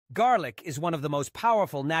Garlic is one of the most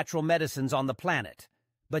powerful natural medicines on the planet.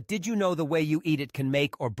 But did you know the way you eat it can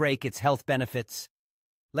make or break its health benefits?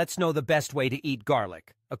 Let's know the best way to eat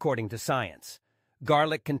garlic, according to science.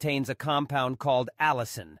 Garlic contains a compound called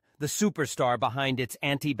allicin, the superstar behind its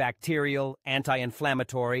antibacterial,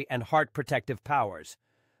 anti-inflammatory, and heart protective powers.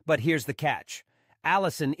 But here's the catch.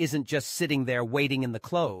 Allicin isn't just sitting there waiting in the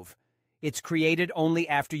clove. It's created only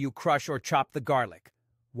after you crush or chop the garlic.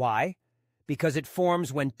 Why? Because it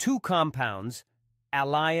forms when two compounds,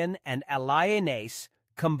 alliin and alliinase,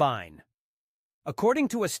 combine. According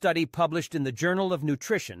to a study published in the Journal of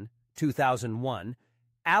Nutrition, 2001,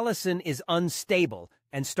 allicin is unstable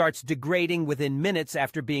and starts degrading within minutes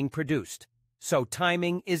after being produced. So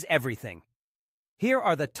timing is everything. Here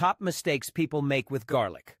are the top mistakes people make with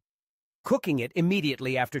garlic. Cooking it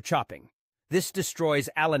immediately after chopping. This destroys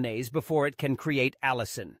alliinase before it can create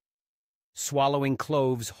allicin. Swallowing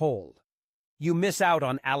cloves whole. You miss out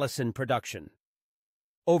on allicin production.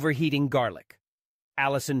 Overheating garlic.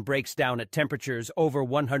 Allicin breaks down at temperatures over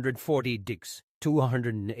 140 degrees to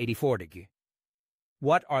 184 degrees.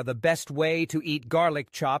 What are the best way to eat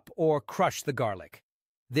garlic? Chop or crush the garlic.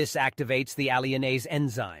 This activates the alliinase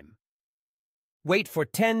enzyme. Wait for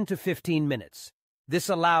 10 to 15 minutes. This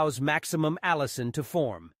allows maximum allicin to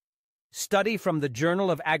form. Study from the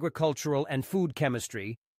Journal of Agricultural and Food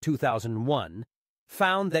Chemistry, 2001,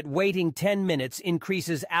 found that waiting 10 minutes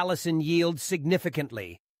increases allicin yield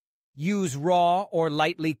significantly. Use raw or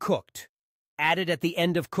lightly cooked. Add it at the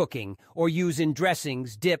end of cooking or use in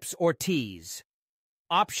dressings, dips, or teas.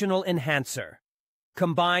 Optional enhancer.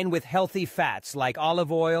 Combine with healthy fats like olive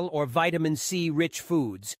oil or vitamin C-rich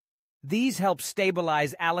foods. These help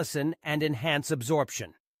stabilize allicin and enhance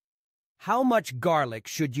absorption. How much garlic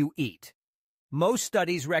should you eat? Most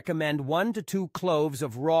studies recommend 1 to 2 cloves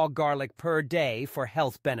of raw garlic per day for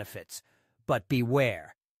health benefits. But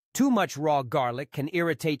beware. Too much raw garlic can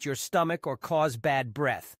irritate your stomach or cause bad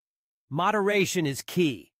breath. Moderation is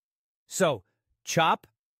key. So, chop,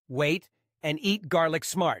 wait, and eat garlic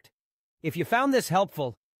smart. If you found this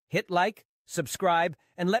helpful, hit like, subscribe,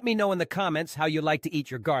 and let me know in the comments how you like to eat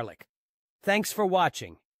your garlic. Thanks for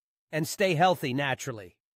watching, and stay healthy naturally.